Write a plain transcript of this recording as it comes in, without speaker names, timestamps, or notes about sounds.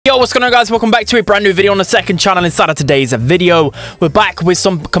Yo, what's going on, guys? Welcome back to a brand new video on the second channel. Inside of today's video, we're back with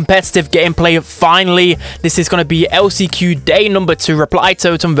some competitive gameplay. Finally, this is going to be LCQ day number 2, Reply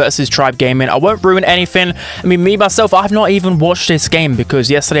Totem versus Tribe Gaming. I won't ruin anything. I mean, me myself, I've not even watched this game because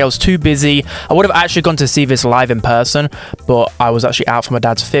yesterday I was too busy. I would have actually gone to see this live in person, but I was actually out for my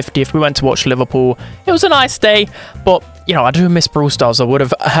dad's 50th. We went to watch Liverpool. It was a nice day, but you know, I do miss Brawl Stars. I would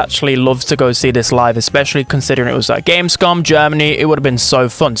have actually loved to go see this live, especially considering it was at Gamescom, Germany. It would have been so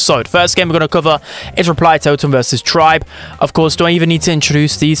fun. So, the first game we're going to cover is Reply Totem versus Tribe. Of course, do I even need to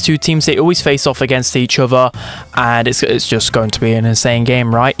introduce these two teams? They always face off against each other, and it's just going to be an insane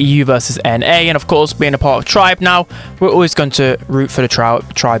game, right? EU versus NA, and of course, being a part of Tribe now, we're always going to root for the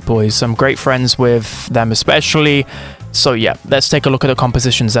Tribe boys. I'm great friends with them, especially. So yeah, let's take a look at the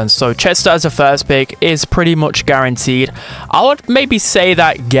compositions then. So Chester as a first pick is pretty much guaranteed. I would maybe say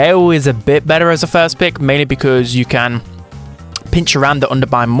that Gale is a bit better as a first pick, mainly because you can pinch around the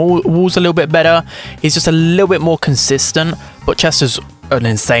underbind walls a little bit better. He's just a little bit more consistent, but Chester's an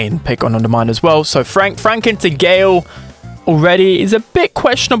insane pick on undermine as well. So Frank into Gale already is a bit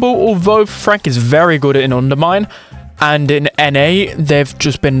questionable, although Frank is very good in undermine. And in NA, they've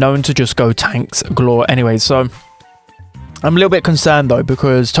just been known to just go tanks galore anyway, so I'm a little bit concerned though,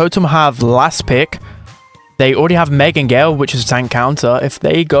 because Totem have last pick. They already have Meg and Gale, which is a tank counter. If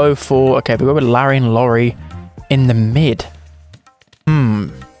they go for... Okay, we go with Larry and Laurie in the mid.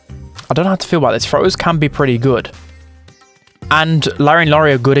 I don't know how to feel about this. Throwers can be pretty good. And Larry and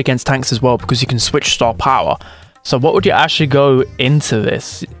Laurie are good against tanks as well, because you can switch star power. So what would you actually go into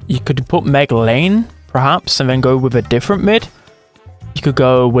this? You could put Meg lane, perhaps, and then go with a different mid. You could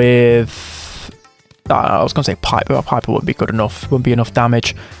go with... I was going to say Piper. Piper wouldn't be good enough. Wouldn't be enough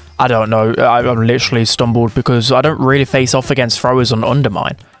damage. I don't know. I've literally stumbled because I don't really face off against throwers on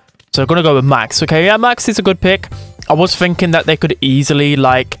undermine. So I'm going to go with Max. Okay, yeah, Max is a good pick. I was thinking that they could easily,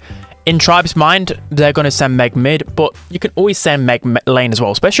 like, in Tribe's mind, they're going to send Meg mid, but you can always send Meg lane as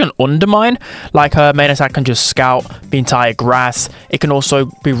well, especially on undermine. Like, her main attack can just scout the entire grass. It can also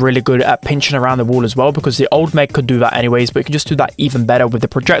be really good at pinching around the wall as well, because the old Meg could do that anyways, but it can just do that even better with the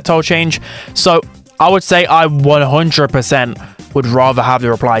projectile change. So I would say I 100% would rather have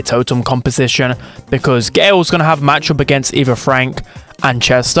the Reply Totem composition, because Gale's going to have a matchup against either Frank and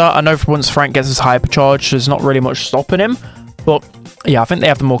Chester. I know once Frank gets his hypercharge, there's not really much stopping him, but yeah, I think they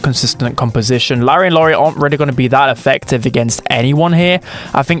have the more consistent composition. Larry and Laurie aren't really going to be that effective against anyone here.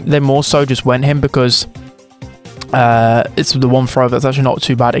 I think they more so just went him because it's the one throw that's actually not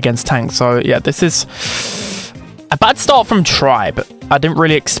too bad against tanks. So yeah, this is a bad start from Tribe. I didn't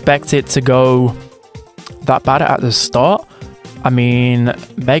really expect it to go that bad at the start. I mean,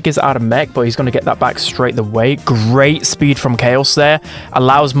 Meg is out of mech, but he's going to get that back straight away. Great speed from Chaos there.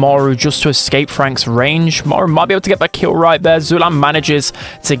 Allows Maru just to escape Frank's range. Maru might be able to get that kill right there. Zulan manages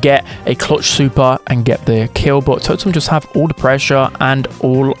to get a clutch super and get the kill, but Totem just have all the pressure and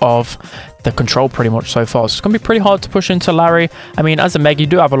all of the control pretty much so far. So it's going to be pretty hard to push into Larry. I mean, as a Meg, you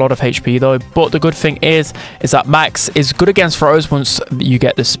do have a lot of HP though, but the good thing is that Max is good against throws once you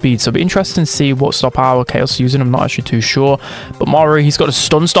get the speed. So it'll be interesting to see what star power Chaos is using. I'm not actually too sure. But Maru, he's got a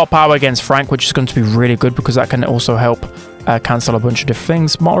stun star power against Frank, which is going to be really good because that can also help cancel a bunch of different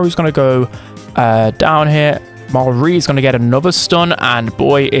things. Maru's going to go down here. Maru is going to get another stun, and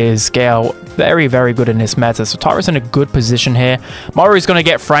boy is Gale very, very good in this meta. So Tara's in a good position here. Maru is going to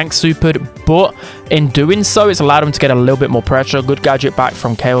get Frank supered, but in doing so, it's allowed him to get a little bit more pressure. Good gadget back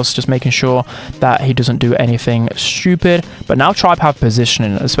from Chaos, just making sure that he doesn't do anything stupid. But now Tribe have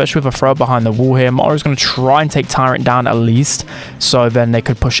positioning, especially with a throw behind the wall here. Maru's going to try and take Tyrant down at least, so then they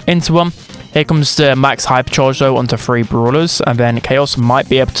could push into him. Here comes the Max Hypercharge though onto 3 Brawlers, and then Chaos might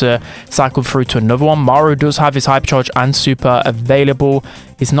be able to cycle through to another one. Maru does have his Hypercharge and Super available.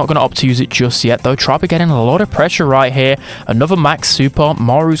 He's not going to opt to use it just yet though. Tribe are getting a lot of pressure right here. Another Max Super.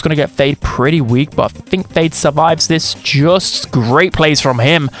 Maru's going to get Fade pretty weak, but I think Fade survives this. Just great plays from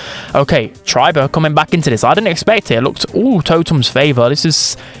him. Okay, Tribe are coming back into this. I didn't expect it. It looked all Totem's favor. This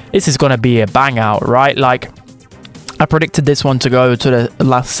is going to be a bang out, right? Like, I predicted this one to go to the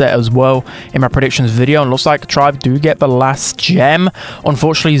last set as well in my predictions video, and looks like Tribe do get the last gem.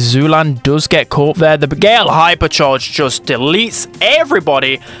 Unfortunately, Zulan does get caught there. The Gale Hypercharge just deletes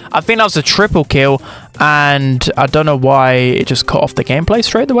everybody. I think that was a triple kill, and I don't know why it just cut off the gameplay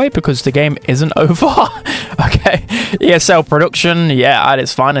straight away, because the game isn't over. Okay, ESL production, yeah, at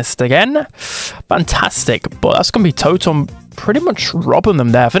its finest again. Fantastic, but that's going to be Totem pretty much robbing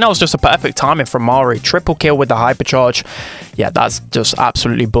them there. I think that was just a perfect timing from Mari. Triple kill with the hypercharge. Yeah, that's just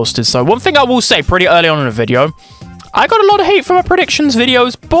absolutely busted. So one thing I will say pretty early on in the video, I got a lot of hate for my predictions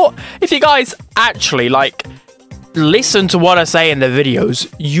videos, but if you guys actually like listen to what I say in the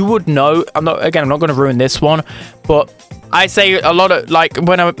videos, you would know. I'm not going to ruin this one, but I say a lot of, like,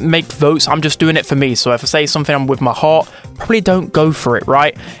 when I make votes, I'm just doing it for me. So if I say something I'm with my heart, probably don't go for it,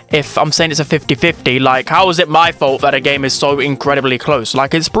 right? If I'm saying it's a 50-50, like, how is it my fault that a game is so incredibly close?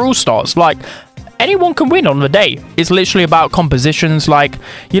 Like, it's Brawl Stars. Like, anyone can win on the day. It's literally about compositions. Like,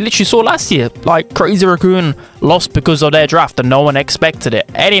 you literally saw last year, like, Crazy Raccoon lost because of their draft and no one expected it.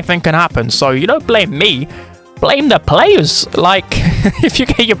 Anything can happen. So you don't blame me. Blame the players. Like, if you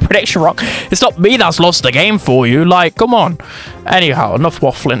get your prediction wrong, it's not me that's lost the game for you. Like, come on. Anyhow, enough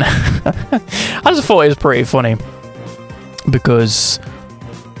waffling. I just thought it was pretty funny because,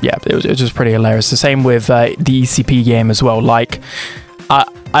 yeah, it was just pretty hilarious. The same with the ECP game as well. Like,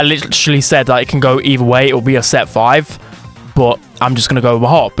 I literally said that it can go either way. It will be a set 5, but I'm just gonna go with my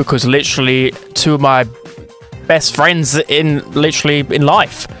heart because literally 2 of my best friends in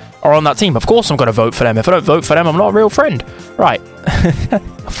life are on that team. Of course I'm going to vote for them. If I don't vote for them, I'm not a real friend. Right.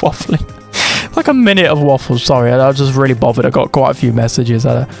 Waffling. Like a minute of waffles. Sorry, I was just really bothered. I got quite a few messages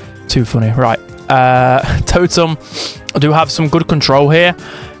that are too funny. Right. Totem. I do have some good control here.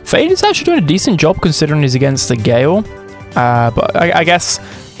 Fade is actually doing a decent job considering he's against the Gale. But I guess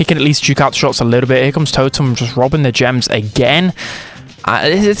he can at least juke out shots a little bit. Here comes Totem just robbing the gems again.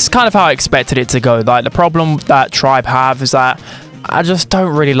 It's kind of how I expected it to go. Like, the problem that Tribe have is that I just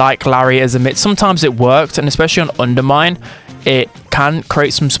don't really like Larry as a mid. Sometimes it worked, and especially on Undermine, it can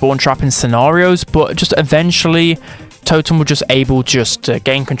create some spawn trapping scenarios, but just eventually Totem was just able just to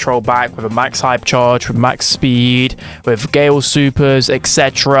gain control back with a max hype charge, with max speed, with Gale supers,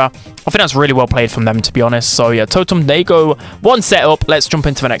 etc. I think that's really well played from them, to be honest. So yeah, Totem, they go one set up. Let's jump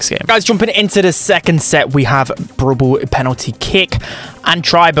into the next game. Guys, jumping into the second set, we have Brawl penalty kick, and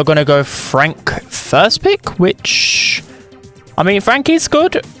Tribe are going to go Frank first pick, which, I mean, Frankie's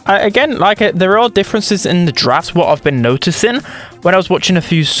good. Again, like, there are differences in the drafts. What I've been noticing when I was watching a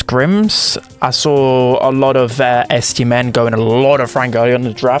few scrims, I saw a lot of ST men going a lot of Frank early on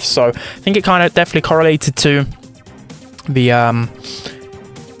the draft. So I think it kind of definitely correlated to the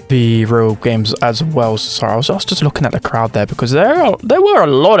real games as well. Sorry, I was just looking at the crowd there because there were a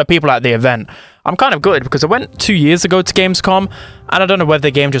lot of people at the event. I'm kind of good because I went 2 years ago to Gamescom, and I don't know whether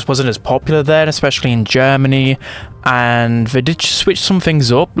the game just wasn't as popular then, especially in Germany, and they did switch some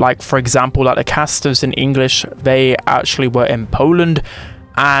things up. Like, for example, like the casters in English, they actually were in Poland,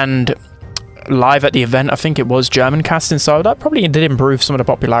 and live at the event, I think it was German casting, so that probably did improve some of the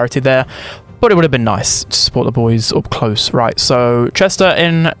popularity there. But it would have been nice to support the boys up close. Right, so Chester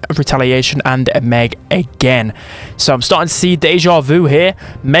in retaliation and Meg again. So I'm starting to see deja vu here.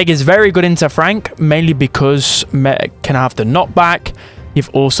 Meg is very good into Frank, mainly because Meg can have the knockback. You've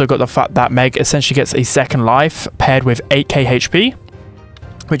also got the fact that Meg essentially gets a second life paired with 8k HP,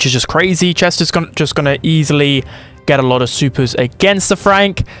 which is just crazy. Chester's just going to easily get a lot of supers against the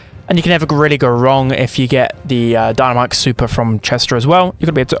Frank. And you can never really go wrong if you get the Dynamite super from Chester as well. You're going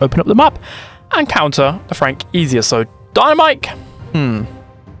to be able to open up the map and counter the Frank easier. So Dynamite,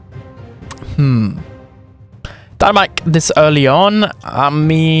 Dynamite this early on, I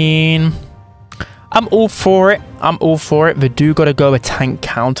mean, I'm all for it. I'm all for it. They do got to go a tank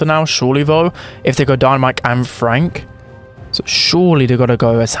counter now, surely, though, if they go Dynamite and Frank. So surely they got to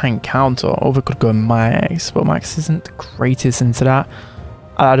go a tank counter, or they could go Max, but Max isn't the greatest into that.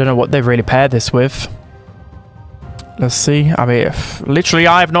 I don't know what they've really paired this with. Let's see. I mean, literally,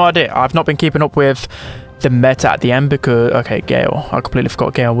 I have no idea. I've not been keeping up with the meta at the end because, okay, Gale. I completely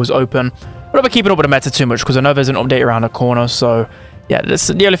forgot Gale was open. But I've been keeping up with the meta too much because I know there's an update around the corner. So, yeah, that's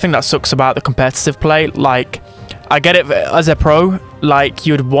the only thing that sucks about the competitive play. Like, I get it as a pro. Like,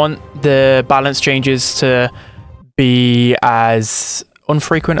 you'd want the balance changes to be as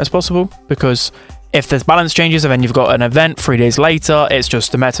infrequent as possible because if there's balance changes and then you've got an event 3 days later, it's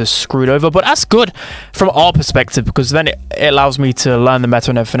just the meta's screwed over. But that's good from our perspective because then it allows me to learn the meta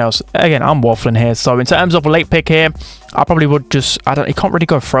and everything else. Again, I'm waffling here. So in terms of a late pick here, I probably would just, you can't really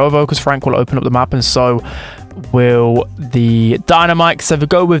go throw though because Frank will open up the map and so will the Dynamite. So we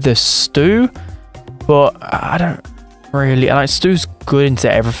go with the Stu, but I don't really, and like, Stu's good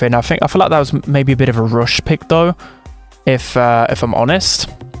into everything. I feel like that was maybe a bit of a rush pick though, if I'm honest.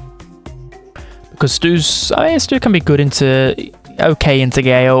 Because Stu can be good into, okay into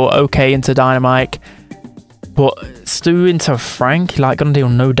Gale, okay into Dynamite, but Stu into Frank, like, gonna deal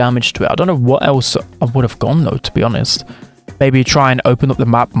no damage to it. I don't know what else I would have gone though, to be honest. Maybe try and open up the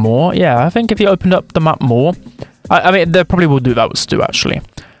map more. Yeah, I think if you opened up the map more, I mean, they probably will do that with Stu actually.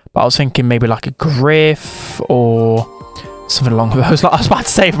 But I was thinking maybe like a Griff or something along those lines. I was about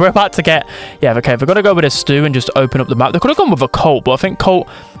to say, we're about to get, yeah, okay, we're gonna go with a Stu and just open up the map. They could have gone with a Colt, but I think Colt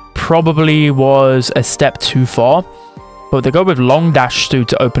probably was a step too far. But they go with long dash Stu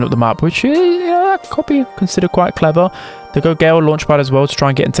to open up the map, which is, yeah, could be considered quite clever. They go Gale Launchpad as well to try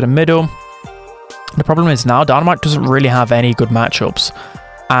and get into the middle. The problem is now Dynamite doesn't really have any good matchups.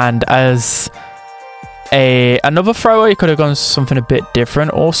 And as another thrower, he could have gone something a bit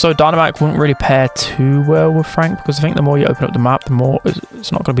different. Also, Dynamite wouldn't really pair too well with Frank, because I think the more you open up the map, the more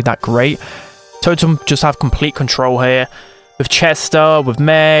it's not going to be that great. Totem just have complete control here. With Chester, with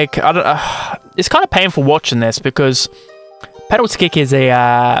Meg, it's kind of painful watching this because Penalty Kick is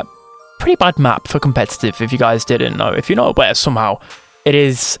a pretty bad map for competitive, if you guys didn't know. If you're not aware somehow, it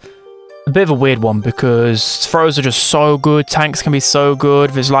is a bit of a weird one because throws are just so good, tanks can be so good,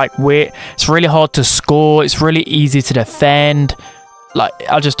 there's like weird, it's really hard to score, it's really easy to defend. Like,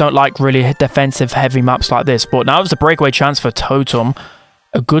 I just don't like really defensive heavy maps like this. But now there's a breakaway chance for Totem,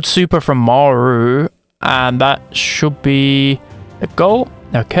 a good super from Maru, and that should be a goal.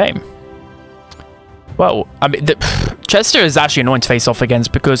 Okay. Well, I mean, Chester is actually annoying to face off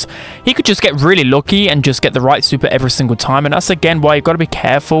against because he could just get really lucky and just get the right super every single time. And that's, again, why you've got to be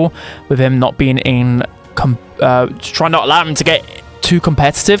careful with him not being in... try not allow him to get too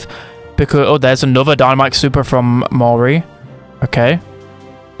competitive. Because, oh, there's another Dynamite super from Maury. Okay.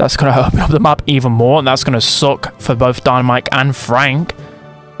 That's going to open up the map even more. And that's going to suck for both Dynamite and Frank.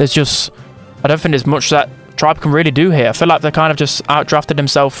 There's just... I don't think there's much that Tribe can really do here. I feel like they kind of just outdrafted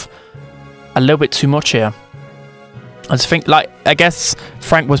himself a little bit too much here. I just think, like, I guess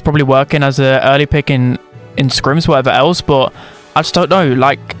Frank was probably working as an early pick in scrims, whatever else, but I just don't know.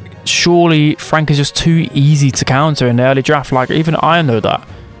 Like, surely Frank is just too easy to counter in the early draft. Like, even I know that.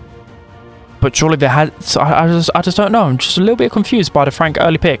 But surely they had... So I just don't know. I'm just a little bit confused by the Frank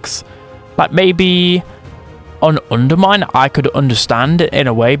early picks. Like, maybe... on Undermine, I could understand it in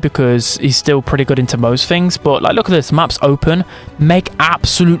a way because he's still pretty good into most things. But, like, look at this. Map's open. Meg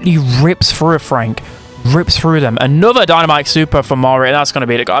absolutely rips through Frank. Rips through them. Another Dynamite super from Mario. That's going to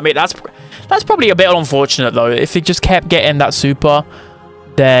be the guy. I mean, that's probably a bit unfortunate, though. If he just kept getting that super,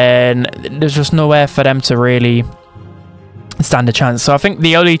 then there's just nowhere for them to really stand a chance. So I think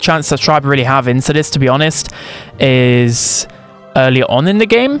the only chance that Tribe really have into this, to be honest, is early on in the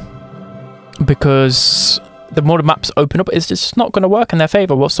game. Because... the more the maps open up, it's just not going to work in their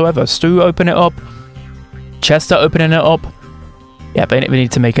favor whatsoever. Stu open it up. Chester opening it up. Yeah, they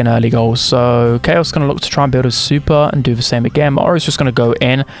need to make an early goal. So Chaos going to look to try and build a super and do the same again. Maru's just going to go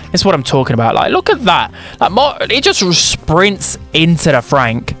in. This is what I'm talking about. Like, look at that. Like, he just sprints into the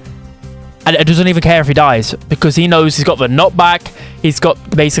Frank. And it doesn't even care if he dies. Because he knows he's got the knockback. He's got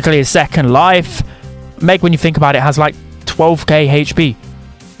basically a second life. Meg, when you think about it, has like 12k HP.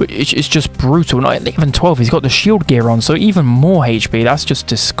 It's just brutal. Not even 12. He's got the shield gear on, so even more HP. That's just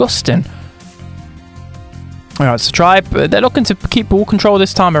disgusting. Alright, so Tribe, they're looking to keep ball control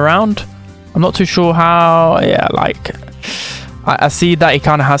this time around. I'm not too sure how. Yeah, like, I see that he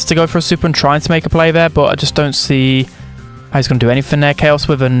kind of has to go for a super and trying to make a play there, but I just don't see how he's going to do anything there. Chaos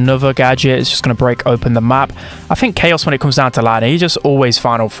with another gadget is just going to break open the map. I think Chaos, when it comes down to ladder, he's just always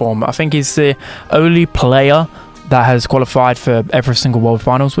final form. I think he's the only player that has qualified for every single World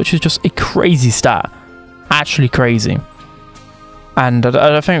Finals, which is just a crazy stat. Actually crazy. And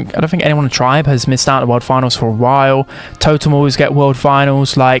I don't think anyone in Tribe has missed out on the World Finals for a while. Totem always get World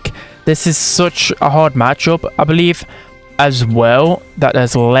Finals. Like, this is such a hard matchup. I believe as well that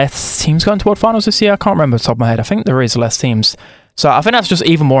there's less teams going to World Finals this year. I can't remember off the top of my head. I think there is less teams. So I think that's just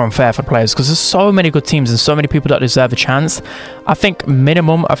even more unfair for players because there's so many good teams and so many people that deserve a chance. I think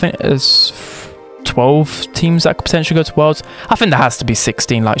minimum, I think there's 12 teams that could potentially go to Worlds. I think there has to be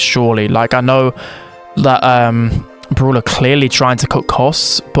 16, like, surely. Like, I know that Brawl are clearly trying to cut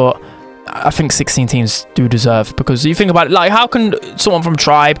costs, but I think 16 teams do deserve, because you think about it, like, how can someone from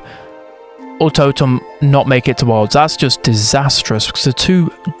Tribe or Totem not make it to Worlds? That's just disastrous, because they're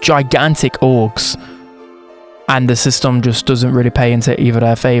two gigantic orgs, and the system just doesn't really pay into either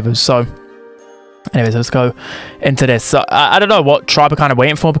their favors. So anyways, let's go into this. So, I don't know what Tribe are kind of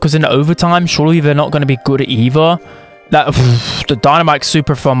waiting for, because in the overtime, surely they're not going to be good either. That the Dynamite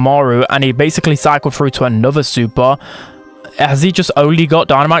super from Maru, and he basically cycled through to another super. Has he just only got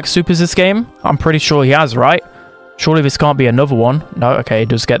Dynamite supers this game? I'm pretty sure he has, right? Surely this can't be another one. No, okay, he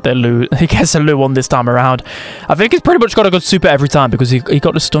does get the Lou. He gets a Lou one this time around. I think he's pretty much got a good super every time, because he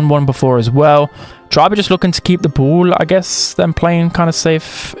got the stun one before as well. Tribe are just looking to keep the ball, I guess, them playing kind of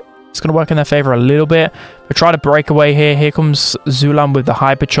safe. It's going to work in their favor a little bit. They try to break away here. Here comes Zulan with the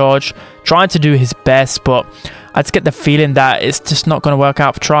hypercharge, trying to do his best, but I just get the feeling that it's just not going to work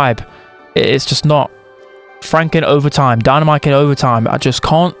out for Tribe. It's just not. Frank in overtime, Dynamite in overtime. I just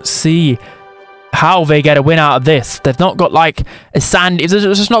can't see how they get a win out of this. They've not got like a Sandy. It's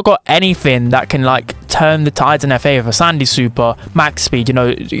just not got anything that can like turn the tides in their favor. A Sandy super, max speed, you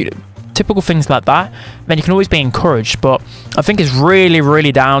know, typical things like that. Then you can always be encouraged. But I think it's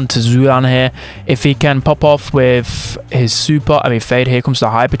really down to Zulan here. If he can pop off with his super, I mean, fade. Here comes the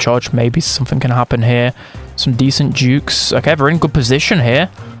hypercharge. Maybe something can happen here. Some decent jukes. Okay, they're in good position here.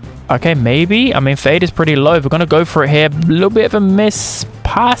 Okay, maybe. I mean, fade is pretty low. We're going to go for it here. A little bit of a miss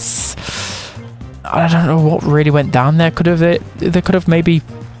pass. I don't know what really went down there. They could have maybe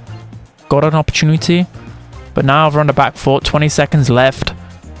got an opportunity. But now we're on the back foot. 20 seconds left.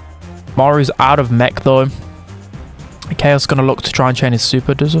 Maru's out of mech though. Chaos going to look to try and chain his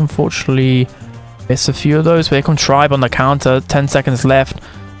super. Does unfortunately miss a few of those. But here comes Tribe on the counter. 10 seconds left.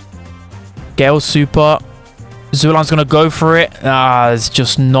 Gale's super. Zulan's going to go for it. There's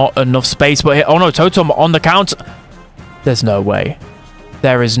just not enough space. But here, oh no, Totem on the counter. There's no way.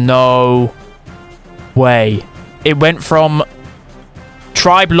 There is no way. It went from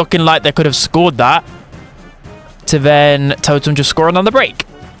Tribe looking like they could have scored that to then Totem just scoring on the break.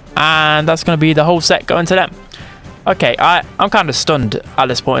 And that's going to be the whole set going to them. Okay, I'm kind of stunned at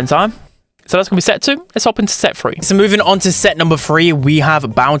this point in time. So that's going to be set 2. Let's hop into set 3. So moving on to set number 3, we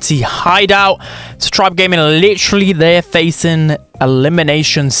have Bounty Hideout. So Tribe Gaming literally they're facing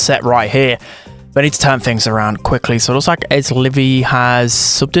elimination set right here. They need to turn things around quickly. So it looks like Livy has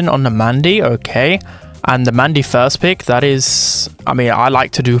subbed in on the Mandy. Okay. And the Mandy first pick, that is... I mean, I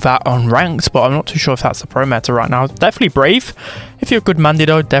like to do that on ranked, but I'm not too sure if that's the pro meta right now. Definitely Brave. If you're a good Mandy,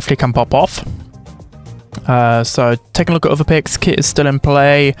 though, definitely can pop off. So, taking a look at other picks. Kit is still in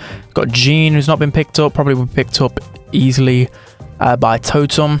play. Got Jean, who's not been picked up. Probably will be picked up easily by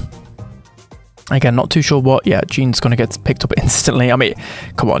Totem. Again, not too sure what. Yeah, Jean's going to get picked up instantly. I mean,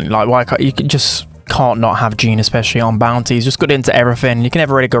 come on. Like, why can't you just can't not have Jean, especially on bounties. Just good into everything. You can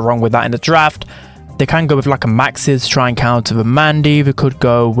never really go wrong with that in the draft. They can go with like a Max's, try and counter the Mandy. We could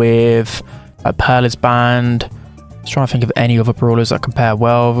go with a Pearl's Band. Just trying to think of any other brawlers that compare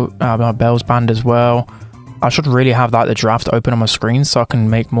well. Bell's Band as well. I should really have that the draft open on my screen so I can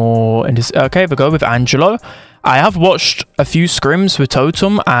make more. Okay, we go with Angelo. I have watched a few scrims with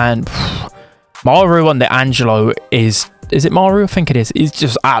Totem and Maru on the Angelo is it Maru? I think it is. He's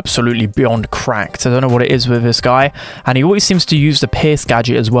just absolutely beyond cracked. I don't know what it is with this guy. And he always seems to use the Pierce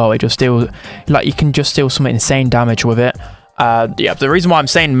gadget as well. It just deals, like, you can just deal some insane damage with it. Yeah, the reason why I'm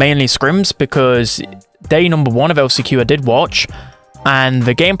saying mainly scrims, because day number 1 of LCQ I did watch, and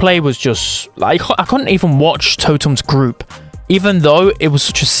the gameplay was just, like, I couldn't even watch Totem's group. Even though it was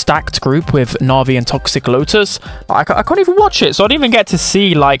such a stacked group with Na'Vi and Toxic Lotus, I couldn't even watch it. So I didn't even get to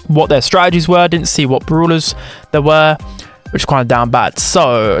see, like, what their strategies were. I didn't see what brawlers there were, which is kind of down bad.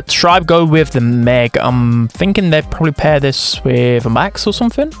 So, Tribe go with the Meg. I'm thinking they'd probably pair this with a Max or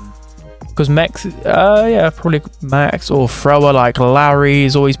something. Because Max, yeah, probably Max or thrower like Larry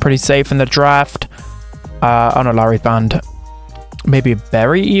is always pretty safe in the draft. Oh no, Larry's banned. Maybe a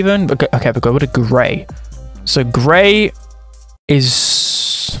Berry even. Okay, we'll go with a Gray. So, Gray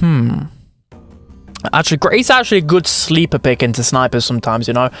is actually Gray's actually a good sleeper pick into snipers sometimes,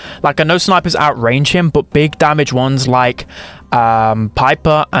 you know. Like, I know snipers outrange him, but big damage ones like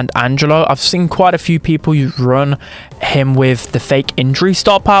Piper and Angelo, I've seen quite a few people run him with the fake injury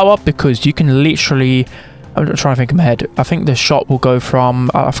star power, because you can literally, I'm trying to think in my head, I think the shot will go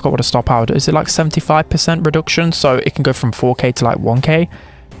from, I forgot what a star power is, it like 75% reduction, so it can go from 4k to like 1k,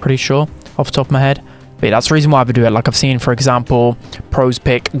 pretty sure off the top of my head. But yeah, that's the reason why I would do it. Like, I've seen, for example, pros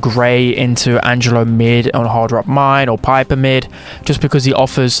pick Gray into Angelo mid on Hard Rock Mine, or Piper mid, just because he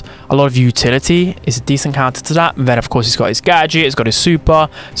offers a lot of utility. It's a decent counter to that. And then, of course, he's got his gadget, he's got his super.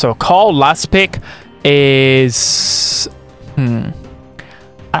 So, Carl, last pick is...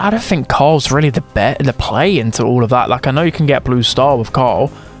 I don't think Carl's really the play into all of that. Like, I know you can get Blue Star with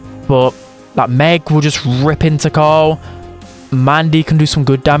Carl, but, like, Meg will just rip into Carl. Mandy can do some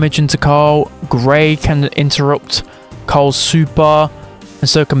good damage into Carl. Gray can interrupt Carl's super. And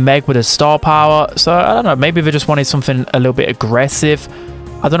so can Meg with his star power. So, I don't know. Maybe they just wanted something a little bit aggressive.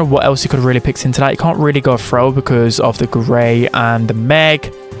 I don't know what else you could really pick into that. You can't really go throw because of the Gray and the Meg.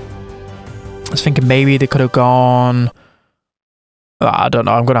 I was thinking maybe they could have gone... I don't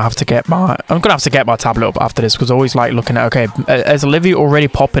know. I'm gonna have to get my tablet up after this, because I always like looking at, okay, is Olivia already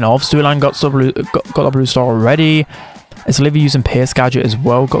popping off? Stulan got the blue star already. Is Olivia using Pierce gadget as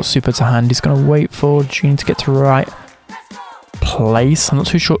well? Got super to hand. He's gonna wait for Jean to get to the right place. I'm not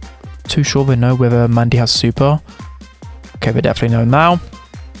too sure they know whether Mandy has super. Okay, they definitely know now.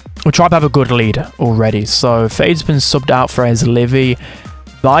 We'll try to have a good lead already. So Fade's been subbed out for Livy.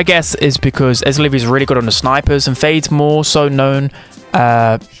 My guess is because Livy is really good on the snipers, and Fade's more so known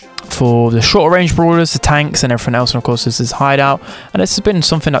for the shorter range brawlers, the tanks, and everything else. And of course, this is hideout. And this has been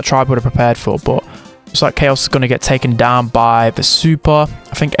something that Tribe would have prepared for, but looks like Chaos is going to get taken down by the super.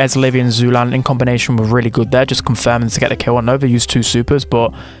 I think SpenLC and Zulan in combination were really good there, just confirming to get the kill. I know they used 2 supers,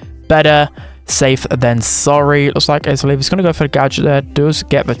 but better safe than sorry. Looks like SpenLC is going to go for the gadget there, does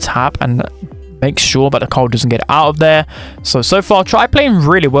get the tap and make sure that the coal doesn't get out of there. So far, Tribe playing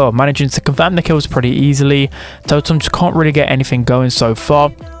really well, managing to confirm the kills pretty easily. Totem just can't really get anything going so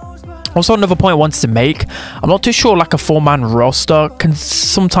far. Also, another point I wanted to make, I'm not too sure like a 4-man roster can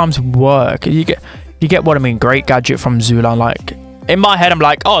sometimes work. You get what I mean. Great gadget from Zulan. Like in my head, I'm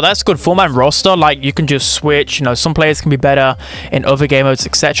like, oh, that's good 4-man roster. Like you can just switch. You know, some players can be better in other game modes,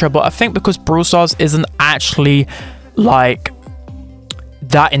 etc. But I think because Brawl Stars isn't actually like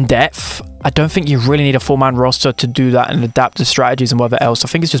that in depth, I don't think you really need a 4-man roster to do that and adapt the strategies and whatever else. I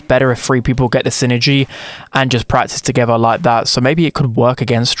think it's just better if 3 people get the synergy and just practice together like that. So maybe it could work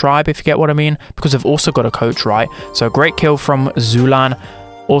against Tribe, if you get what I mean, because they've also got a coach, right? So great kill from Zulan,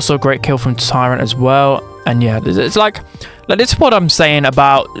 also great kill from Tyrant as well. And yeah, it's like this is what I'm saying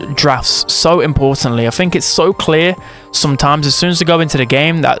about drafts so importantly. I think it's so clear sometimes as soon as they go into the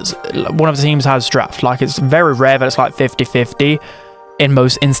game that one of the teams has draft. Like it's very rare that it's like 50-50 in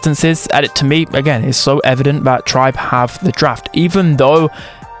most instances. And to me, again, it's so evident that Tribe have the draft, even though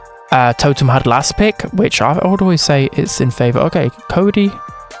Totem had last pick, which I would always say it's in favor. Okay, Cody,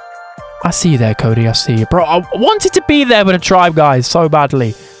 I see you there, Cody. I see you, bro. I wanted to be there with a Tribe, guys, so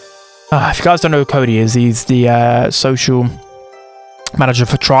badly. If you guys don't know who Cody is, he's the social manager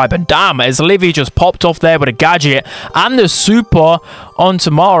for Tribe. And damn, SpenLC just popped off there with a gadget and the super on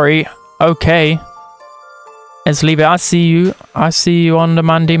Tamari. Okay, SpenLC, I see you on the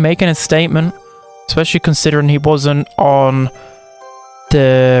Mandy making a statement, especially considering he wasn't on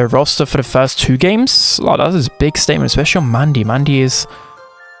the roster for the first 2 games. Like, that is a big statement, especially on Mandy. Mandy is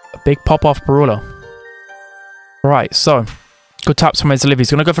a big pop-off brawler. Right, so good taps from SpenLC. He's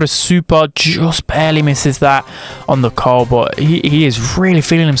going to go for the super, just barely misses that on the call, but he is really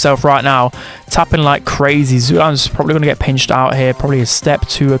feeling himself right now, tapping like crazy. Zulan's probably going to get pinched out here, probably a step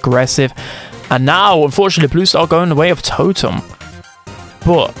too aggressive. And now, unfortunately, Blue Star going the way of Totem.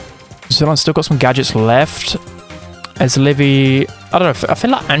 But Zulan's still got some gadgets left. SpenLC, I don't know, I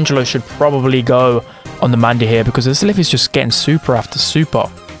feel like Angelo should probably go on the Mandy here because SpenLC's just getting super after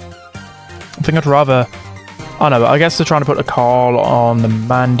super. I think I'd rather... I don't know, I guess they're trying to put a call on the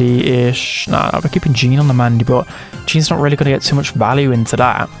Mandy-ish. Nah, we're keeping Jean on the Mandy, but Jean's not really going to get too much value into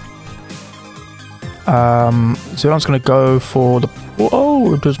that. Zulan's going to go for the...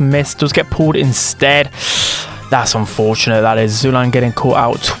 Whoa, does miss, does get pulled instead. That's unfortunate, that is. Zulan getting caught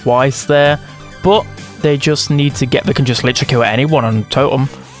out twice there. But they just need to get... They can just literally kill anyone on Totem.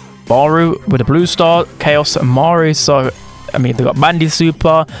 Baru with a Blue Star, Chaos and Mari, so... I mean, they've got Mandy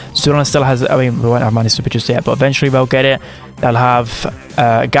Super. Zulan still has... I mean, we won't have Mandy Super just yet, but eventually they'll get it. They'll have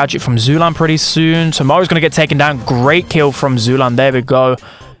a gadget from Zulan pretty soon. So Mari's going to get taken down. Great kill from Zulan. There we go.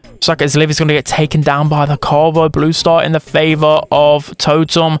 Looks like SpenLC's going to get taken down by the Corvo. Blue Star in the favor of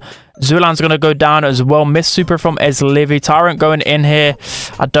Totem. Zulan's going to go down as well. Miss Super from SpenLC. Tyrant going in here.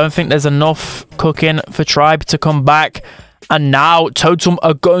 I don't think there's enough cooking for Tribe to come back. And now Totem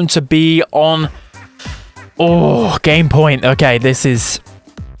are going to be on... Oh, game point. Okay, this is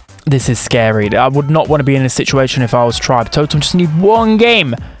scary. I would not want to be in this situation if I was Tribe. Totem just need 1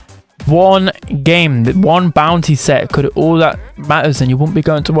 game. 1 game. 1 bounty set. Could all that matters and you wouldn't be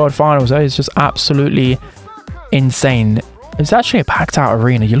going to World Finals. That is just absolutely insane. It's actually a packed out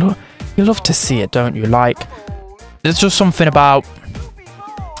arena. You love to see it, don't you? Like, there's just something about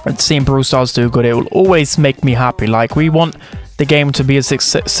seeing Brawl Stars do good. It will always make me happy. Like, we want the game to be as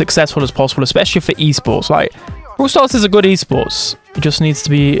successful as possible, especially for esports. Like, Brawl Stars is a good esports. It just needs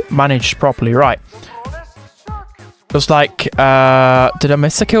to be managed properly, right? Just like, did I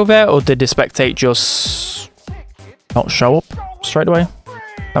miss a kill there, or did the spectate just not show up straight away?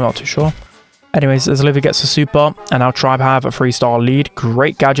 I'm not too sure. Anyways, SpenLC gets a super, and our Tribe have a 3-star lead.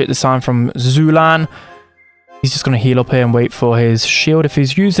 Great gadget this time from Zulan. He's just going to heal up here and wait for his shield if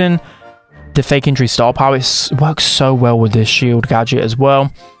he's using the fake injury star power. It works so well with this shield gadget as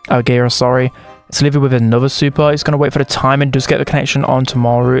well. Gera, sorry. SpenLC with another super. He's going to wait for the time and does get the connection on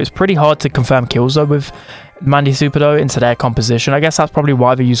Maru. It's pretty hard to confirm kills though with Mandy Super though into their composition. I guess that's probably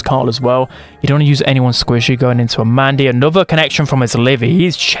why they use Carl as well. You don't want to use anyone squishy going into a Mandy. Another connection from SpenLC.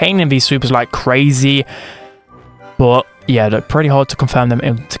 He's chaining these supers like crazy. But yeah, they're pretty hard to confirm them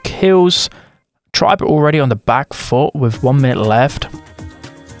into kills. Tribe already on the back foot with 1 minute left.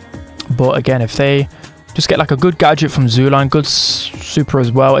 But again, if they just get like a good gadget from Zulan, good super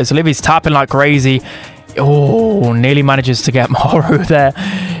as well. SpenLC's tapping like crazy. Oh, nearly manages to get Maru there.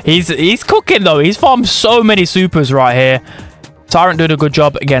 He's cooking, though. He's farmed so many supers right here. Tyrant doing a good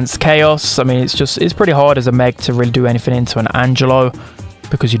job against Chaos. I mean, it's pretty hard as a Meg to really do anything into an Angelo,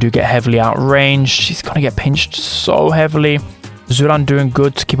 because you do get heavily outranged. She's going to get pinched so heavily. Zulan doing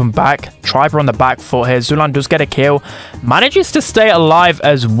good to keep him back. Triber on the back foot here. Zulan does get a kill. Manages to stay alive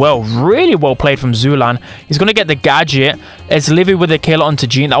as well. Really well played from Zulan. He's going to get the gadget. It's Livy with a kill onto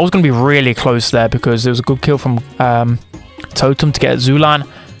Jean. That was going to be really close there, because there was a good kill from Totem to get Zulan.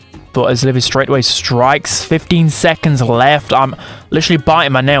 But as Livy straight away strikes. 15 seconds left. I'm literally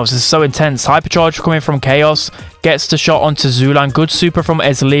biting my nails. This is so intense. Hypercharge coming from Chaos. Gets the shot onto Zulan. Good super from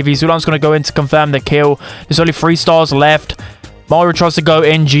Ezlivi. Zulan's going to go in to confirm the kill. There's only 3 stars left. Mario tries to go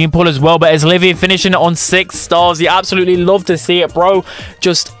in. Gene pull as well. But Ezlivi finishing it on 6 stars. You absolutely love to see it, bro.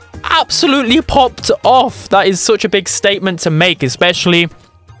 Just absolutely popped off. That is such a big statement to make, especially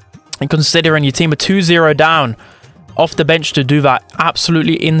considering your team are 2-0 down. Off the bench to do that.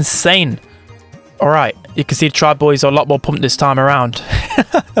 Absolutely insane. Alright, you can see the Tribe Boys are a lot more pumped this time around.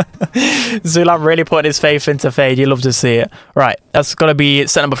 Zulan really putting his faith into Fade. You love to see it. Right, that's going to be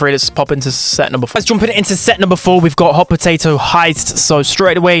set number 3. Let's pop into set number 4. Let's jump into set number 4. We've got Hot Potato Heist. So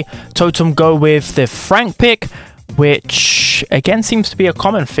straight away, Totem go with the Frank pick, which again seems to be a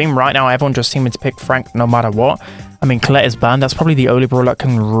common theme right now. Everyone just seeming to pick Frank no matter what. I mean, Colette is banned. That's probably the only brawler that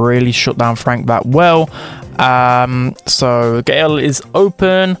can really shut down Frank that well. So Gale is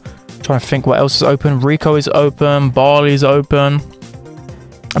open. Trying to think what else is open. Rico is open. Barley's open.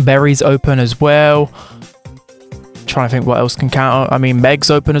 Berry's open as well. Trying to think what else can count. I mean, Meg's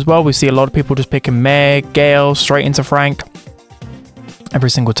open as well. We see a lot of people just picking Meg, Gale, straight into Frank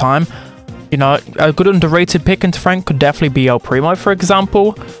every single time. You know, a good underrated pick into Frank could definitely be El Primo, for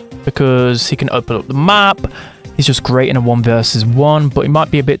example, because he can open up the map. He's just great in a 1 versus 1, but he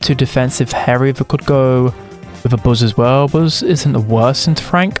might be a bit too defensive. Harry could go with a Buzz as well. Buzz isn't the worst into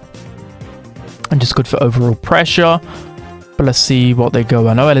Frank, and just good for overall pressure. But let's see what they go.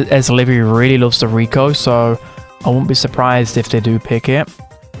 I know Olivia really loves the Rico, so I won't be surprised if they do pick it.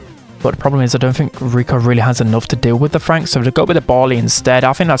 But the problem is I don't think Rico really has enough to deal with the Frank, so to go with the Barley instead,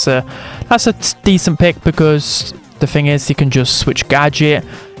 I think that's a decent pick, because the thing is he can just switch gadget.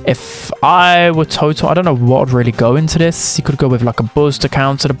 If I were Total, I don't know what would really go into this. You could go with like a Buzz to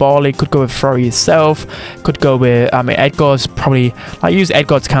counter the Barley. Could go with Throw yourself. Could go with, I mean, Edgar's probably, I use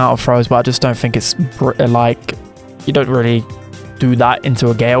Edgar to counter throws, but I just don't think it's like, you don't really do that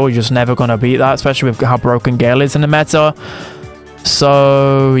into a Gale. You're just never going to beat that, especially with how broken Gale is in the meta.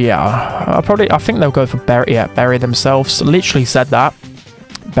 So yeah, I think they'll go for Berry. Yeah, Berry themselves. Literally said that.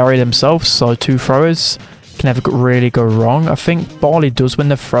 Berry themselves. So 2 throwers. Can never really go wrong. I think Barley does win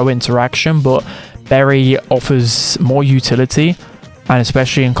the throw interaction, but Berry offers more utility, and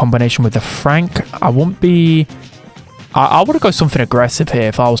especially in combination with the Frank, I wouldn't be... I would go something aggressive here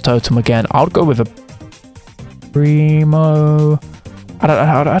if I was Totem again. I would go with a Primo.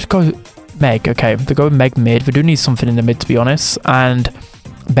 I'd go Meg. Okay, they go with Meg mid. We do need something in the mid, to be honest, and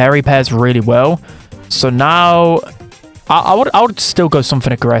Berry pairs really well. So now I would still go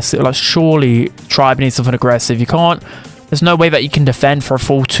something aggressive. Like, surely Tribe needs something aggressive. You can't... There's no way that you can defend for a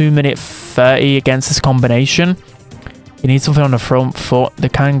full 2-minute 30 against this combination. You need something on the front foot. They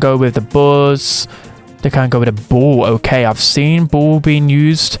can go with the Buzz. They can go with a Bull. Okay, I've seen Bull being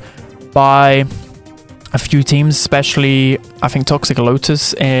used by a few teams, especially, I think, Toxic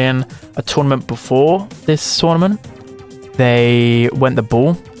Lotus in a tournament before this tournament. They went the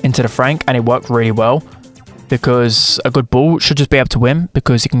Bull into the Frank, and it worked really well. Because a good Bull should just be able to win,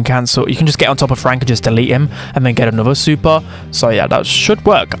 because you can cancel, you can just get on top of Frank and just delete him and then get another super. So yeah, that should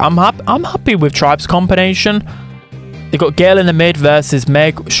work. I'm happy with Tribe's combination. They got Gale in the mid versus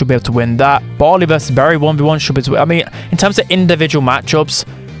Meg, should be able to win that. Barley versus Berry 1v1 should be able to win. I mean, in terms of individual matchups,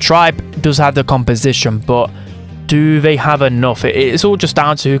 Tribe does have the composition, but do they have enough? It's all just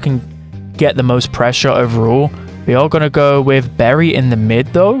down to who can get the most pressure overall. We are going to go with Berry in the mid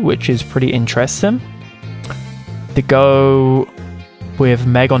though, which is pretty interesting. They go with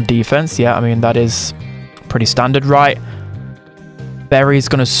Meg on defense. Yeah, I mean, that is pretty standard, right? Berry's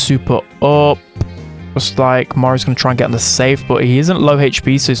going to super up. Just like Mario's going to try and get on the safe, but he isn't low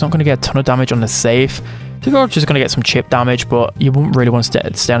HP, so he's not going to get a ton of damage on the safe. So you're just going to get some chip damage, but you wouldn't really want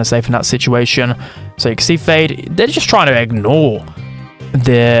to stay on the safe in that situation. So you can see Fade, they're just trying to ignore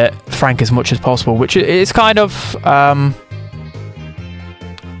the Frank as much as possible, which is kind of a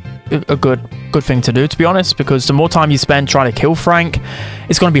good thing to do, to be honest, because the more time you spend trying to kill Frank,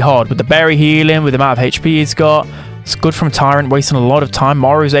 it's going to be hard. With the Berry healing, with the amount of HP he's got, it's good from Tyrant, wasting a lot of time.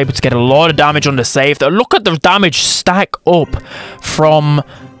 Mario's able to get a lot of damage on the safe. Look at the damage stack up from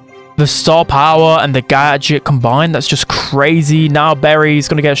The star power and the gadget combined, that's just crazy. Now Berry's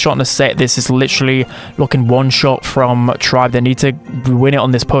going to get a shot in the set. This is literally looking one shot from Tribe. They need to win it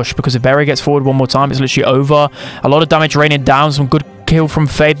on this push, because if Berry gets forward one more time, it's literally over. A lot of damage raining down. Some good kill from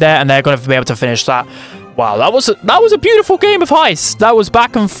Fade there, and they're going to be able to finish that. Wow, that was a beautiful game of Heist. That was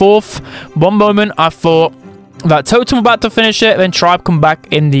back and forth. One moment I thought that Totem about to finish it, then Tribe come back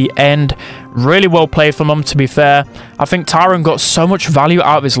in the end. Really well played from them, to be fair. I think Tyrant got so much value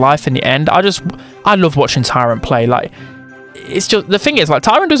out of his life in the end. I love watching Tyrant play. Like, it's just, the thing is, like,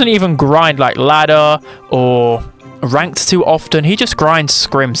 Tyrant doesn't even grind like ladder or ranked too often. He just grinds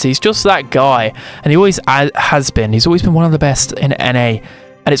scrims. He's just that guy, and he always has been. He's always been one of the best in NA,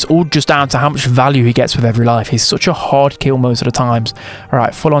 and it's all just down to how much value he gets with every life. He's such a hard kill most of the times. All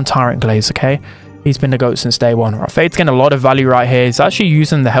right, full on Tyrant glaze, okay? He's been the GOAT since day one. Right, Fade's getting a lot of value right here. He's actually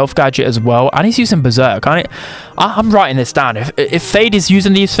using the health gadget as well, and he's using Berserk. I'm writing this down. If Fade is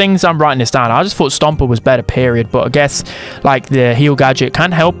using these things, I'm writing this down. I just thought Stomper was better, period. But I guess, like, the heal gadget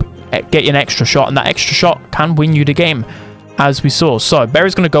can help get you an extra shot, and that extra shot can win you the game, as we saw. So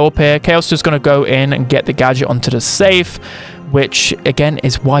Berry's going to go up here. Chaos just going to go in and get the gadget onto the safe, which again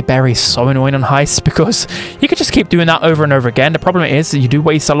is why Berry's so annoying on Heist, because you could just keep doing that over and over again. The problem is that you do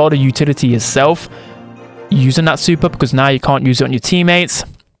waste a lot of utility yourself using that super, because now you can't use it on your teammates.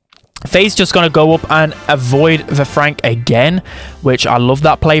 Fade's just going to go up and avoid the Frank again, which I love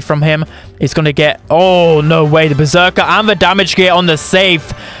that play from him. He's going to get, oh no way, the Berserker and the damage gear on the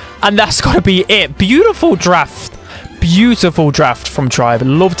safe, and that's got to be it. Beautiful draft. Beautiful draft from Tribe.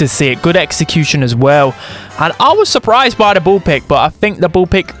 Love to see it. Good execution as well. And I was surprised by the bull pick, but I think the bull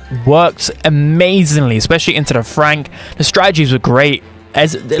pick worked amazingly, especially into the Frank. The strategies were great.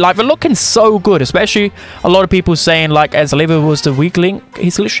 Like, they're looking so good, especially a lot of people saying, like, as Oliver was the weak link.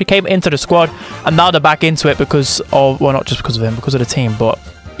 He's literally came into the squad, and now they're back into it because of, well, not just because of him, because of the team, but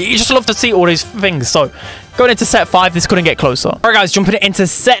you just love to see all these things. So going into set 5, this couldn't get closer. All right, guys, jumping into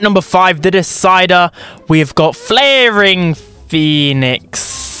set number 5, the decider. We've got Flaring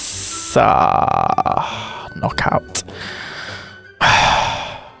Phoenix knockout.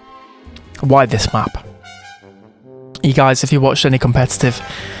 Why this map? You guys, if you watched any competitive,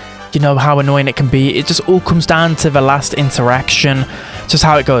 you know how annoying it can be. It just all comes down to the last interaction, just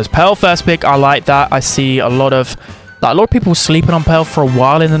how it goes. Pearl first pick, I like that. I see a lot of people sleeping on Pearl for a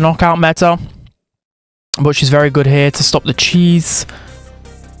while in the knockout meta, but she's very good here to stop the cheesy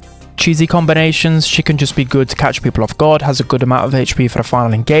combinations. She can just be good to catch people off guard, has a good amount of HP for the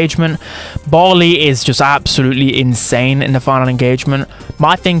final engagement. Barley is just absolutely insane in the final engagement.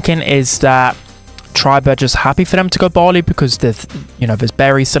 My thinking is that Tribe are just happy for them to go Barley, because there's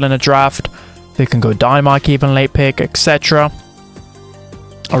Berry still in the draft. They can go Dynamite even late pick, etc.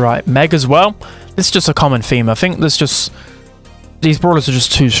 All right, Meg as well. This is just a common theme. I think there's just, these brawlers are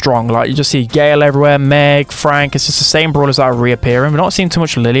just too strong. Like, you just see Gale everywhere, Meg, Frank. It's just the same brawlers that are reappearing. We're not seeing too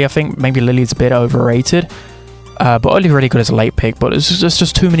much Lily. I think maybe Lily's a bit overrated, but only really good as a late pick. But it's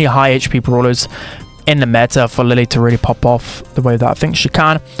just too many high HP brawlers in the meta for Lily to really pop off the way that I think she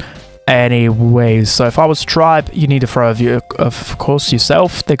can. Anyways, so if I was Tribe, you need to throw a view, of course,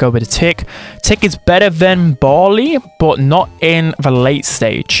 yourself. They go with a Tick. Tick is better than Barley, but not in the late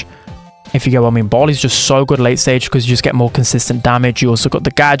stage, if you get what I mean. Barley's just so good late stage because you just get more consistent damage. You also got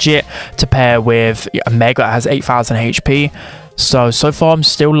the gadget to pair with a Mega that has 8,000 HP. So far, I'm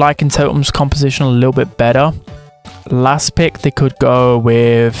still liking Totem's composition a little bit better. Last pick, they could go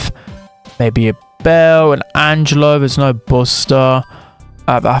with maybe a Belle, an Angelo. There's no Buster.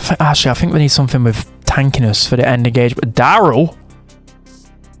 Actually, I think we need something with tankiness for the end engagement. Daryl?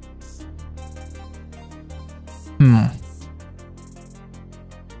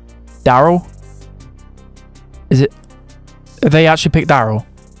 Daryl? Is it? They actually picked Daryl?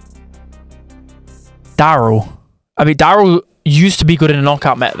 Daryl? I mean, Daryl used to be good in a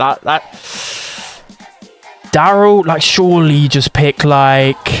knockout met. Daryl, like, surely you just pick,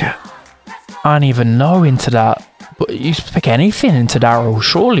 like, I don't even know into that. But you pick anything into Daryl,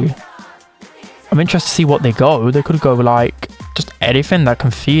 surely. I'm interested to see what they go. They could go like just anything that can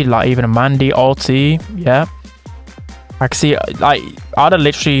feed, like even a Mandy, RT. Yeah, I can see, like, I'd have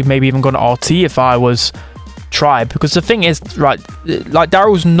literally maybe even gone RT if I was Tribe, because the thing is, right, like,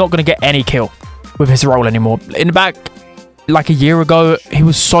 Daryl's not going to get any kill with his role anymore. In the back, like a year ago, he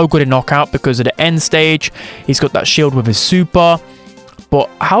was so good in knockout because of the end stage. He's got that shield with his super. But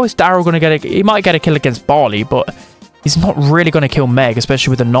how is Daryl going to get a... He might get a kill against Barley, but he's not really going to kill Meg,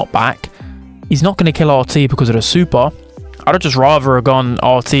 especially with the knockback. He's not going to kill RT because of the super. I'd have just rather have gone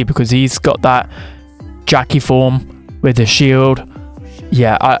RT because he's got that Jackie form with the shield.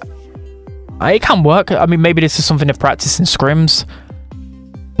 Yeah, it can work. I mean, maybe this is something they've practiced in scrims.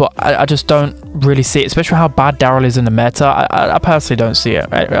 but I just don't really see it, especially how bad Daryl is in the meta. I personally don't see it.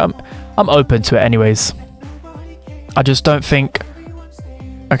 I'm open to it anyways. I just don't think...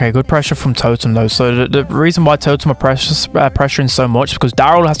 Okay, good pressure from Totem though. So the reason why Totem are pressuring so much is because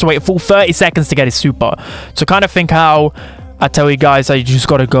Daryl has to wait a full 30 seconds to get his super. So kind of think how I tell you guys that you just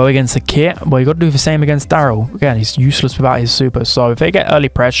got to go against the kit. Well, you got to do the same against Daryl. Again, he's useless without his super. So if they get early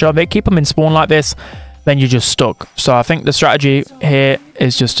pressure, they keep him in spawn like this, then you're just stuck. So I think the strategy here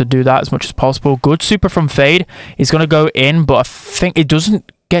is just to do that as much as possible. Good super from Fade. He's going to go in, but I think it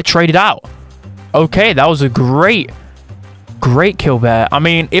doesn't get traded out. Okay, that was a great kill there. I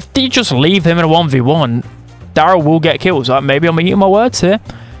mean, if they just leave him in a 1v1, Daryl will get kills. Maybe I'm eating my words here.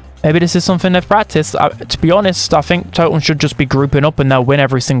 Maybe this is something they've practiced. To be honest, I think Totem should just be grouping up and they'll win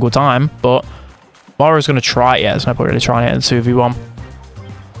every single time. But Mara's going to try it. Yeah, there's no point really trying it in 2v1.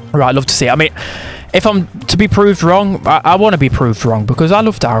 Right, I'd love to see it. I mean, if I'm to be proved wrong, I want to be proved wrong because I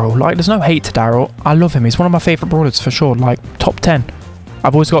love Daryl. Like, there's no hate to Daryl. I love him. He's one of my favourite brawlers for sure. Like, top 10.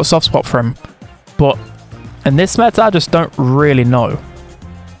 I've always got a soft spot for him. But in this meta, I just don't really know.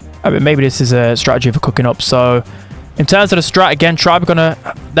 I mean, maybe this is a strategy for cooking up. So, in terms of the strat, again, Tribe are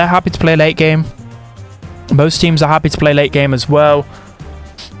they're happy to play late game. Most teams are happy to play late game as well.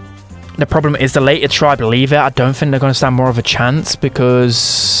 The problem is the later Tribe leave it. I don't think they're going to stand more of a chance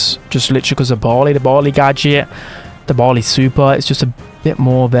because just literally because of the Barley gadget, the Barley super. It's just a bit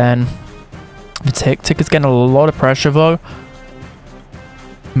more than the Tick. Tick is getting a lot of pressure though.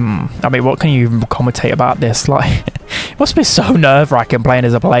 I mean, what can you commentate about this? Like, it must be so nerve-wracking playing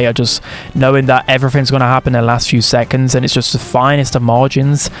as a player, just knowing that everything's going to happen in the last few seconds, and it's just the finest of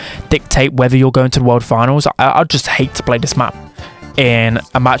margins dictate whether you're going to the World Finals. I'd just hate to play this map in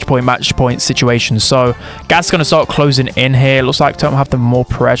a match point situation. So, Gas is going to start closing in here. Looks like Totem have the more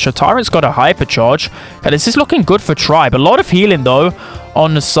pressure. Tyrant's got a hypercharge. Okay, this is looking good for Tribe. A lot of healing, though,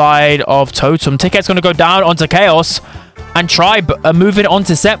 on the side of Totem. Ticket's going to go down onto Chaos. And Tribe are moving on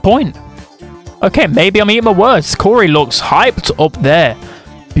to set point. Okay, maybe I'm eating my words. Corey looks hyped up there.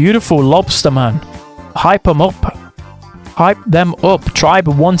 Beautiful lobster, man. Hype them up. Hype them up. Tribe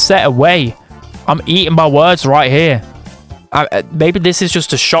one set away. I'm eating my words right here. Maybe this is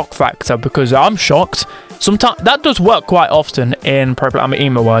just a shock factor because I'm shocked. Sometimes that does work quite often in pro play. I'm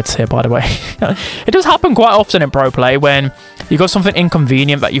eating my words here, by the way. It does happen quite often in pro play when you got something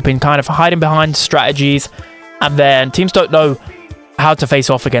inconvenient that you've been kind of hiding behind strategies. And then teams don't know how to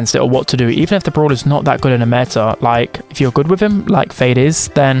face off against it or what to do. Even if the brawler's not that good in a meta, like if you're good with him, like Fade is,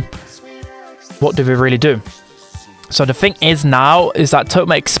 then what do we really do? So the thing is now is that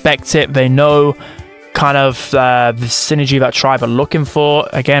Totem expect it. They know kind of the synergy that Tribe are looking for.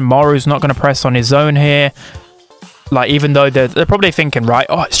 Again, Maru's not going to press on his own here. Like, even though they're probably thinking, right,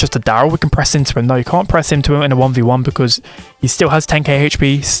 oh, it's just a Daryl, we can press into him. No, you can't press into him in a 1v1 because he still has 10k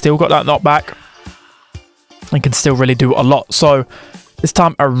HP, still got that knockback. And can still really do a lot. So this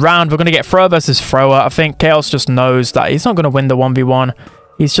time around, we're going to get thrower versus thrower. I think Chaos just knows that he's not going to win the 1v1.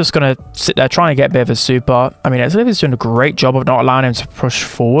 He's just going to sit there trying to get a bit of a super. I mean, Ezliv is doing a great job of not allowing him to push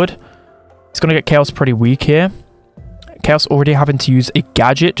forward. He's going to get Chaos pretty weak here. Chaos already having to use a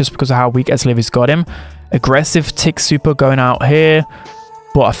gadget just because of how weak Ezliv has got him. Aggressive Tick super going out here.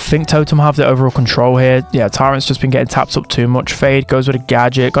 But I think Totem have the overall control here. Yeah, Tyrant's just been getting tapped up too much. Fade goes with a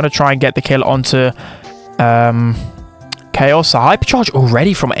gadget. Going to try and get the kill onto... Chaos. A hypercharge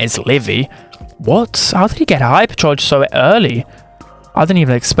already from Ezliv. What? How did he get a hypercharge so early? I didn't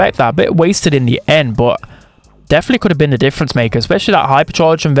even expect that. A bit wasted in the end, but definitely could have been the difference maker, especially that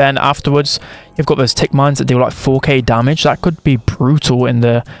hypercharge. And then afterwards, you've got those tick mines that deal like 4k damage. That could be brutal in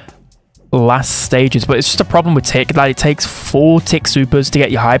the last stages, but it's just a problem with tick. Like, it takes 4 tick supers to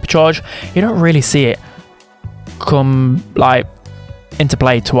get your hypercharge. You don't really see it come like into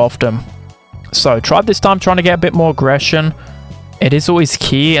play too often. So Tribe this time trying to get a bit more aggression. It is always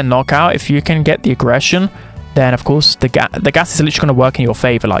key in knockout. If you can get the aggression, then of course the gas is literally going to work in your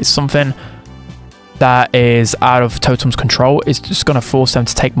favor. Like, something that is out of Totem's control is just going to force them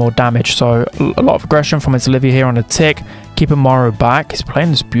to take more damage. So a lot of aggression from Ezliv here on the tick, keeping Maru back. He's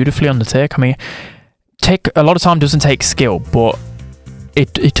playing this beautifully on the tick. I mean, tick a lot of time doesn't take skill, but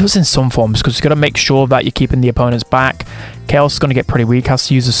it does in some forms, because you've got to make sure that you're keeping the opponents back. Chaos is going to get pretty weak, has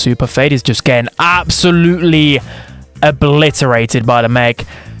to use a super. Fade is just getting absolutely obliterated by the Meg.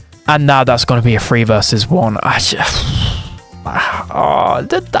 And now that's going to be a 3 versus 1. Oh,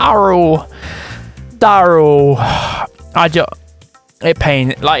 the Daryl. It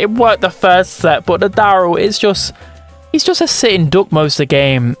pains. Like, it worked the first set, but the Daryl is just... He's just a sitting duck most of the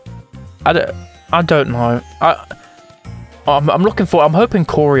game. I don't know. I'm looking for... I'm hoping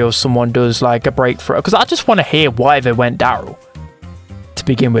Corey or someone does like a breakthrough, because I just want to hear why they went Daryl. to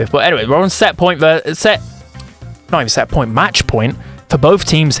begin with. But anyway, we're on set point, not even set point, match point for both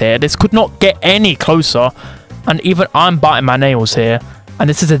teams here. This could not get any closer, and even I'm biting my nails here. And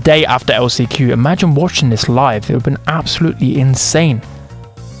this is a day after LCQ. Imagine watching this live. It would have been absolutely insane.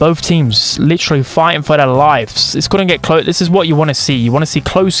 Both teams literally fighting for their lives. It's going to get close. This is what you want to see. You want to see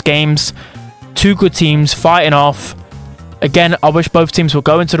close games, two good teams fighting off. Again, I wish both teams would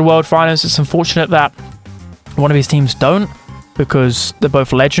go into the World Finals. It's unfortunate that one of these teams don't, because they're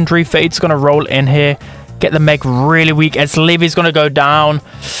both legendary. Fade's going to roll in here, get the Meg really weak. As Livy's going to go down.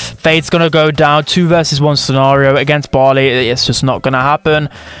 Fade's going to go down. 2 versus 1 scenario against Barley. It's just not going to happen.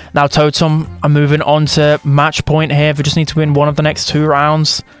 Now Totem are moving on to match point here. We just need to win one of the next 2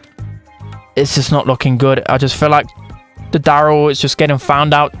 rounds. It's just not looking good. I just feel like the Daryl is just getting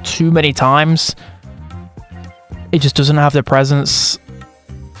found out too many times. It just doesn't have the presence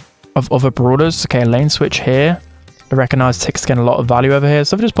of other brawlers. Okay, lane switch here. I recognize Tick's getting a lot of value over here.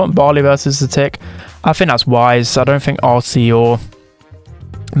 So I've just put Barley versus the Tick. I think that's wise. I don't think RC or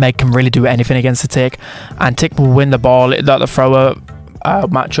Meg can really do anything against the Tick. And Tick will win the ball, the thrower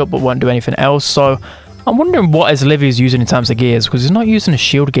matchup, but won't do anything else. So I'm wondering what Livy is using in terms of gears, because he's not using a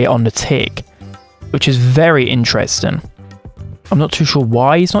shield gear on the Tick, which is very interesting. I'm not too sure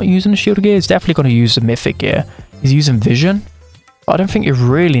why he's not using the shield gear. He's definitely going to use the mythic gear. He's using vision. But I don't think you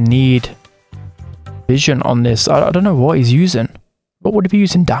really need vision on this. I don't know what he's using. What would he be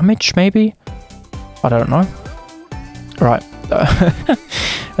using? Damage, maybe? I don't know. Right.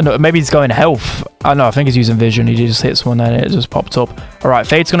 No, maybe he's going health. I know, I think he's using vision. He just hits one and it just popped up. Alright,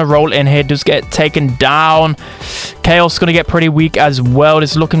 Fade's going to roll in here. Does get taken down. Chaos going to get pretty weak as well.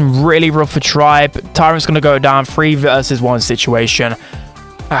 This is looking really rough for Tribe. Tyrant's going to go down. 3 versus 1 situation.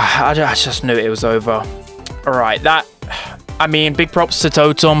 I just knew it was over. Alright, I mean, big props to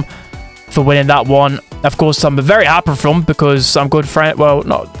Totem for winning that one. Of course, I'm very happy for him because I'm good friend. Well,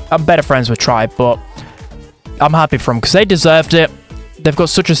 I'm better friends with Tribe, but I'm happy for them because they deserved it. They've got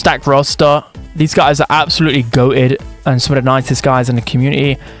such a stacked roster. These guys are absolutely goated and some of the nicest guys in the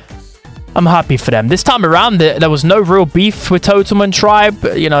community. I'm happy for them. This time around, there was no real beef with Totem and Tribe.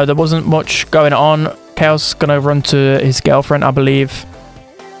 You know, there wasn't much going on. Chaos gonna run to his girlfriend, I believe.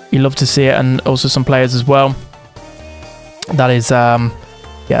 You love to see it, and also some players as well. That is,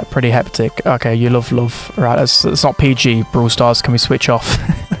 yeah, pretty hectic. Okay, you love. Right, it's not PG. Brawl Stars, can we switch off?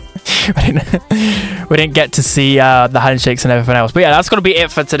 we didn't get to see the handshakes and everything else. But yeah, that's going to be it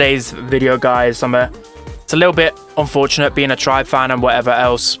for today's video, guys. It's a little bit unfortunate being a Tribe fan and whatever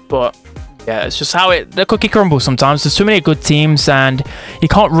else. But yeah, it's just how the cookie crumbles sometimes. There's too many good teams and you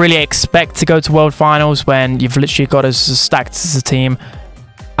can't really expect to go to World Finals when you've literally got as stacked as a team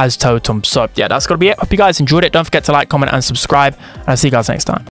as Totem. So yeah, that's going to be it. Hope you guys enjoyed it. Don't forget to like, comment and subscribe. And I'll see you guys next time.